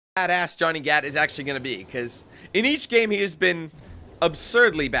badass Johnny Gat is actually going to be, because in each game he has been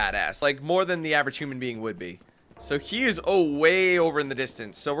absurdly badass, like more than the average human being would be. So he is way over in the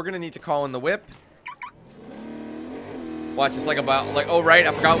distance. So we're going to need to call in the whip. Watch this, oh right,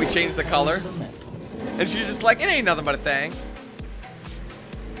 I forgot we changed the color. And she's just like, it ain't nothing but a thing.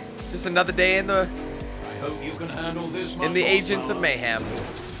 Just another day in the hope you can handle this, in the Agents of Mayhem.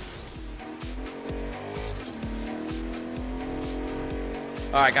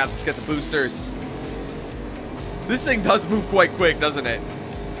 Alright guys, let's get the boosters. This thing does move quite quick, doesn't it?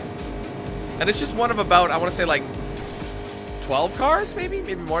 And it's just one of about, I want to say like 12 cars,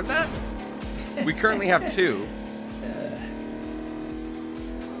 maybe more than that. We currently have 2.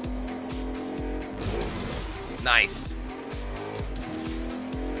 Nice.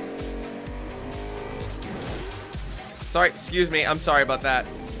 Sorry, excuse me. I'm sorry about that.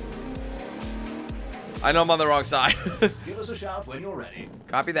 I know I'm on the wrong side. Give us a shout when you're ready.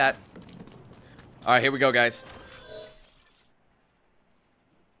 Copy that. All right, here we go, guys.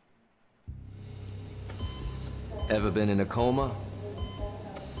 Ever been in a coma?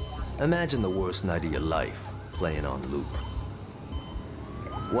 Imagine the worst night of your life, playing on loop.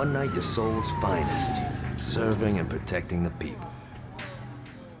 One night your soul's finest, serving and protecting the people.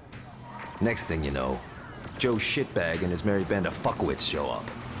 Next thing you know, Joe Shitbag and his merry band of fuckwits show up.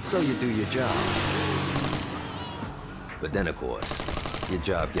 So you do your job. But then, of course, your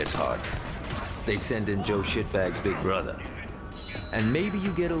job gets harder. They send in Joe Shitbag's big brother. And maybe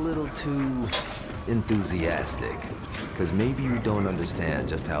you get a little too enthusiastic, because maybe you don't understand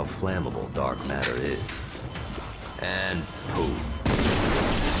just how flammable dark matter is. And poof.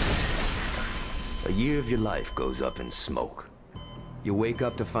 A year of your life goes up in smoke. You wake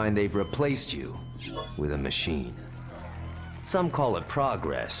up to find they've replaced you with a machine. Some call it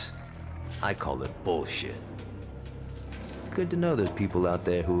progress. I call it bullshit. Good to know there's people out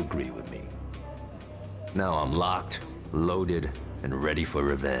there who agree with me. Now I'm locked, loaded, and ready for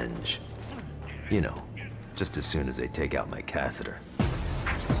revenge. You know, just as soon as they take out my catheter.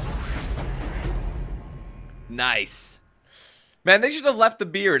 Nice. Man, they should have left the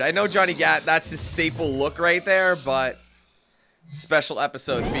beard. I know Johnny Gat, that's his staple look right there, but special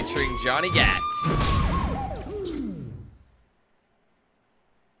episode featuring Johnny Gat.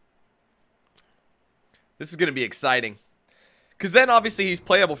 This is going to be exciting. Because then obviously he's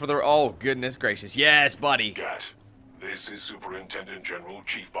playable for the... Oh, goodness gracious. Yes, buddy. Gat, this is Superintendent General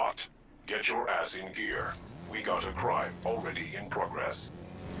Chief Bot. Get your ass in gear. We got a crime already in progress.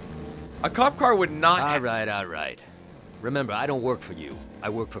 A cop car would not... All right. Remember, I don't work for you. I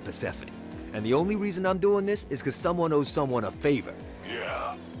work for Persephone. And the only reason I'm doing this is because someone owes someone a favor.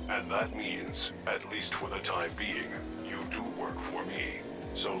 Yeah, and that means, at least for the time being, you do work for me.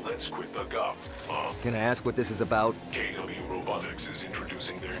 So let's quit the guff, huh? Can I ask what this is about? KW Robotics is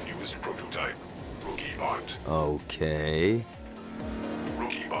introducing their newest prototype, RookieBot. Okay.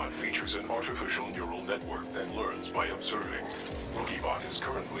 RookieBot features an artificial neural network that learns by observing. RookieBot is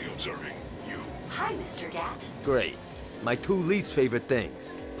currently observing you. Hi, Mr. Gat. Great. My 2 least favorite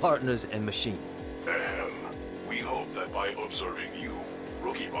things, partners and machines. Ahem. We hope that by observing you,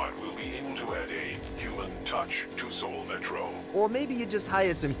 RookieBot will be able to add a human touch to Seoul Metro. Or maybe you just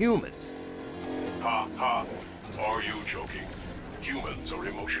hire some humans. Ha ha. Are you joking? Humans are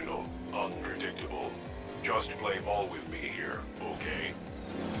emotional, unpredictable. Just play ball with me here, okay?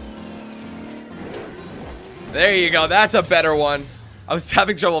 There you go. That's a better one. I was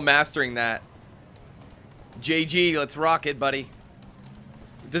having trouble mastering that. JG, let's rock it, buddy.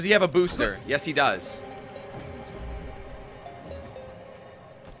 Does he have a booster? Yes, he does.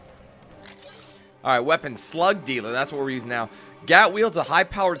 Alright, weapon, slug dealer. That's what we're using now. Gat wields a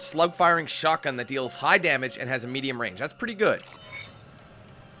high-powered slug-firing shotgun that deals high damage and has a medium range. That's pretty good.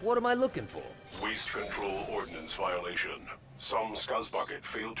 What am I looking for? Waste control ordinance violation. Some scuzzbucket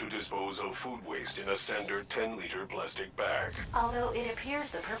failed to dispose of food waste in a standard 10-liter plastic bag. Although it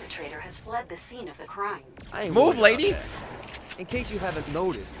appears the perpetrator has fled the scene of the crime. I ain't Move, worried about lady. that. In case you haven't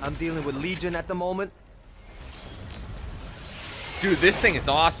noticed, I'm dealing with Legion at the moment. Dude, this thing is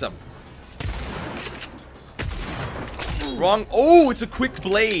awesome. Wrong. Oh, it's a quick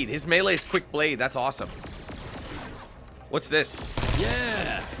blade. His melee is quick blade. That's awesome. What's this?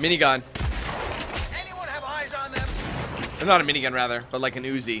 Yeah. Minigun. Anyone have eyes on them? Not a minigun, rather, but like an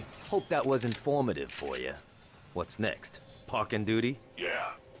Uzi. Hope that was informative for you. What's next? Parking duty?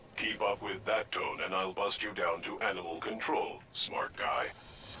 Yeah. Keep up with that tone and I'll bust you down to animal control, smart guy.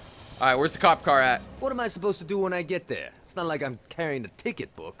 Alright, where's the cop car at? What am I supposed to do when I get there? It's not like I'm carrying a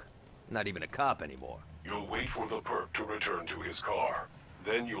ticket book. Not even a cop anymore. You'll wait for the perp to return to his car.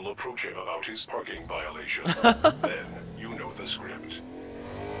 Then you'll approach him about his parking violation. Then you know the script.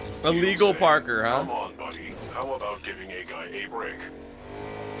 Illegal Parker, huh? Come on, buddy. How about giving a guy a break?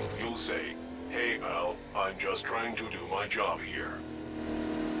 You'll say, hey, pal, I'm just trying to do my job here.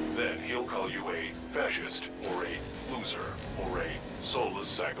 Then he'll call you a fascist, or a loser, or a soulless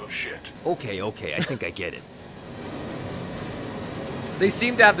sack of shit. Okay, I think I get it. They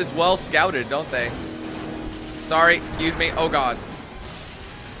seem to have this well scouted, don't they? Sorry, excuse me. Oh, God.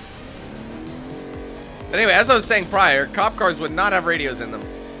 Anyway, as I was saying prior, cop cars would not have radios in them.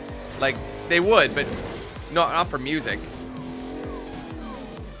 Like, they would, but not for music.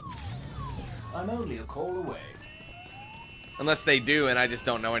 I'm only a call away. Unless they do, and I just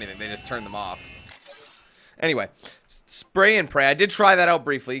don't know anything. They just turn them off. Anyway, spray and pray. I did try that out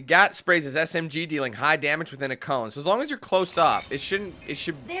briefly. Gat sprays his SMG, dealing high damage within a cone. So as long as you're close up, it should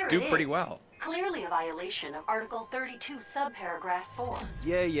do pretty well. Clearly a violation of Article 32, subparagraph 4.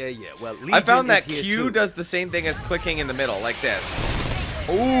 Yeah. Well, Legion I found that is here Q too. does the same thing as clicking in the middle, like this.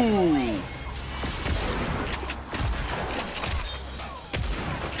 Ooh.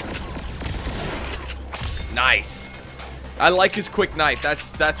 Nice. I like his quick knife.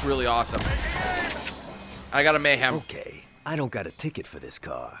 That's really awesome. I got a Mayhem. Okay, I don't got a ticket for this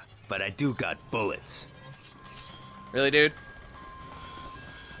car, but I do got bullets. Really, dude?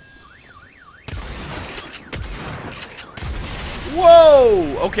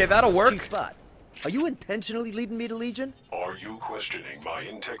 Whoa! Okay, that'll work. Chief Bot, are you intentionally leading me to Legion? Are you questioning my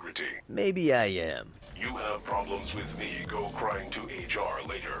integrity? Maybe I am. You have problems with me, go crying to HR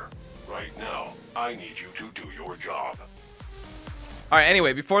later. Right now, I need you to do your job. Alright,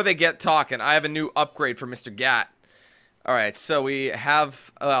 anyway, before they get talking, I have a new upgrade for Mr. Gat. Alright, so we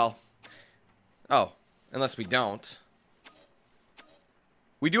have, well, oh, unless we don't.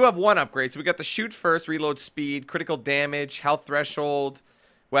 We do have one upgrade, so we got the shoot first, reload speed, critical damage, health threshold,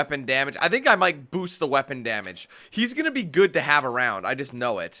 weapon damage. I think I might boost the weapon damage. He's gonna be good to have around, I just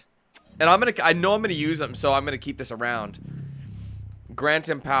know it. And I know I'm gonna use him, so I'm gonna keep this around. Grant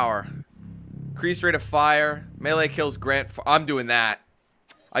him power. Increased rate of fire. Melee kills grant. I'm doing that.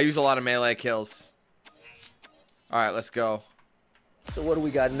 I use a lot of melee kills. Alright, let's go. So what do we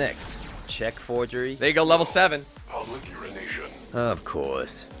got next? Check forgery? There you go, level 7. Public urination. Of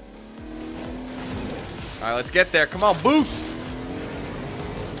course. Alright, let's get there. Come on, boost!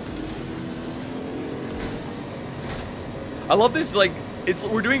 I love this, like,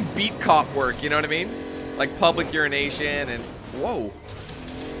 we're doing beat cop work, you know what I mean? Like public urination and, whoa.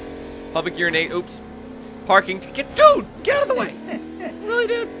 Public urinate, oops. Parking ticket, dude, get out of the way. Really,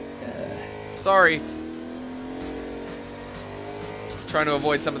 dude? Sorry. Trying to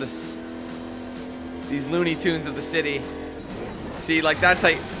avoid some of these Looney Tunes of the city. See, like that's how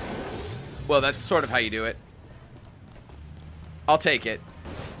you, well, that's sort of how you do it. I'll take it.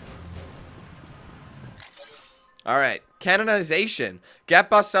 Alright, canonization. Gat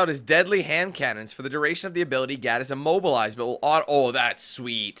busts out his deadly hand cannons. For the duration of the ability, Gat is immobilized, but will oh, that's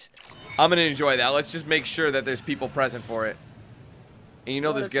sweet. I'm gonna enjoy that. Let's just make sure that there's people present for it. And you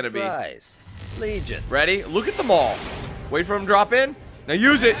know there's gonna be. Legion. Ready? Look at them all. Wait for him to drop in. Now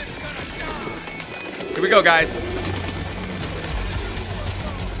use it. Here we go, guys.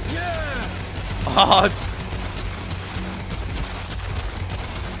 Oh.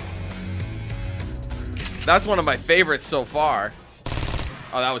 That's one of my favorites so far.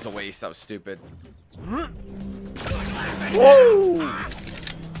 Oh, that was a waste. That was stupid. Whoa!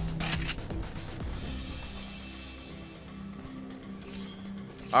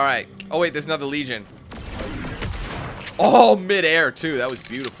 Alright. Oh, wait. There's another Legion. Oh, mid-air, too. That was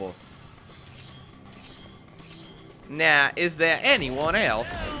beautiful. Nah, is there anyone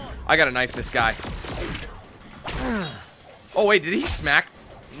else? I gotta knife this guy. Oh, wait. Did he smack?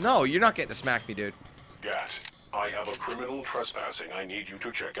 No, you're not getting to smack me, dude. Gat, I have a criminal trespassing I need you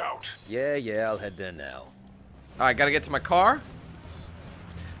to check out. Yeah, I'll head there now. Alright, gotta get to my car.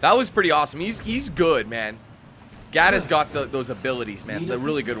 That was pretty awesome. He's good, man. Gat has got those abilities, man. The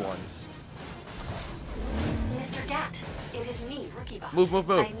really good ones. Mr. Gat, it is me, Rookiebot.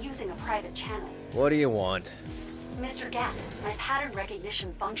 Move. I'm using a private channel. What do you want? Mr. Gat, my pattern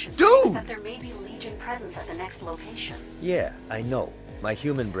recognition function Dude! thinks that there may be Legion presence at the next location. Yeah, I know. My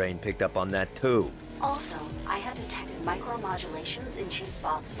human brain picked up on that too. Also, I have detected micromodulations in Chief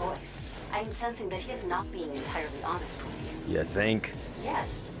Bot's voice. I am sensing that he is not being entirely honest with you. You think?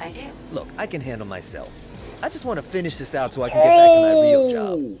 Yes, I do. Look, I can handle myself. I just want to finish this out so I can get back to my real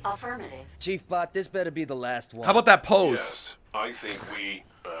job. Affirmative. Chief Bot, this better be the last one. How about that pose? Yes, I think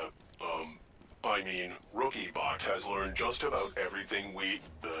Rookie Bot has learned just about everything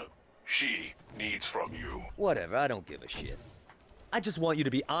she needs from you. Whatever, I don't give a shit. I just want you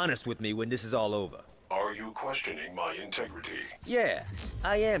to be honest with me when this is all over. Are you questioning my integrity? Yeah,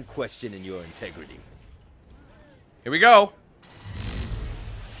 I am questioning your integrity. Here we go.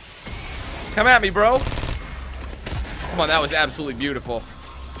 Come at me, bro. Come on, that was absolutely beautiful.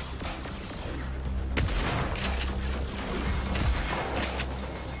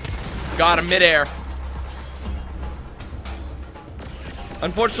 Got him midair.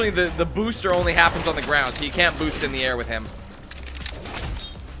 Unfortunately, the booster only happens on the ground, so you can't boost in the air with him.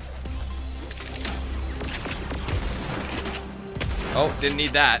 Oh, didn't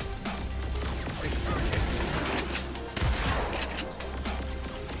need that.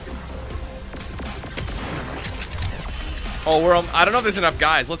 Oh, I don't know if there's enough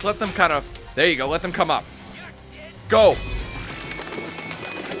guys. Let's let them kind of... There you go. Let them come up. Go.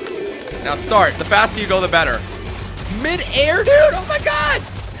 Now start. The faster you go, the better. Mid-air, dude? Oh my god!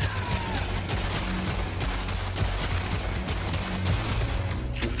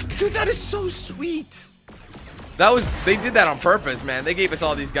 Dude, that is so sweet. They did that on purpose, man. They gave us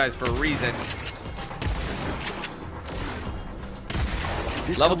all these guys for a reason.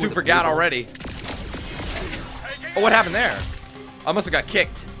 Level 2 for Gat already. Oh, what happened there? I must have got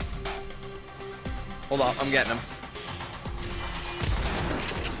kicked. Hold on, I'm getting him.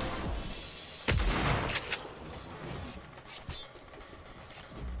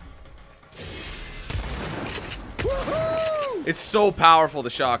 It's so powerful,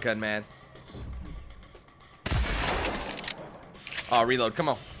 the shotgun, man. Oh, reload, come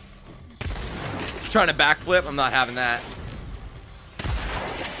on. Trying to backflip, I'm not having that.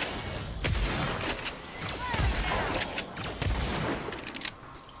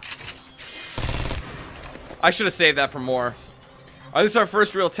 I should have saved that for more. Alright, this is our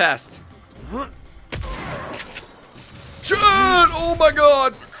first real test. Shit! Oh my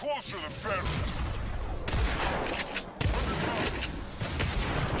god!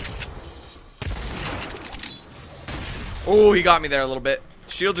 Oh, he got me there a little bit.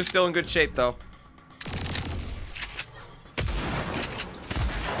 Shields are still in good shape, though.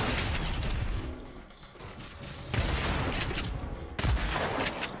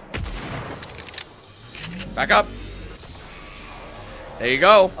 Back up. There you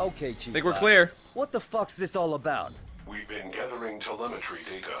go. Okay, Chief. I think we're clear. What the fuck's this all about? We've been gathering telemetry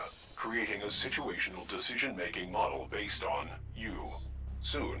data, creating a situational decision-making model based on you.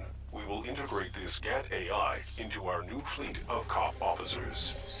 Soon, we will integrate this GAT AI into our new fleet of cop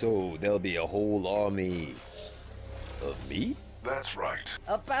officers. So there'll be a whole army of me? That's right.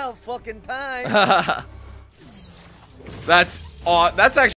 About fucking time. That's actually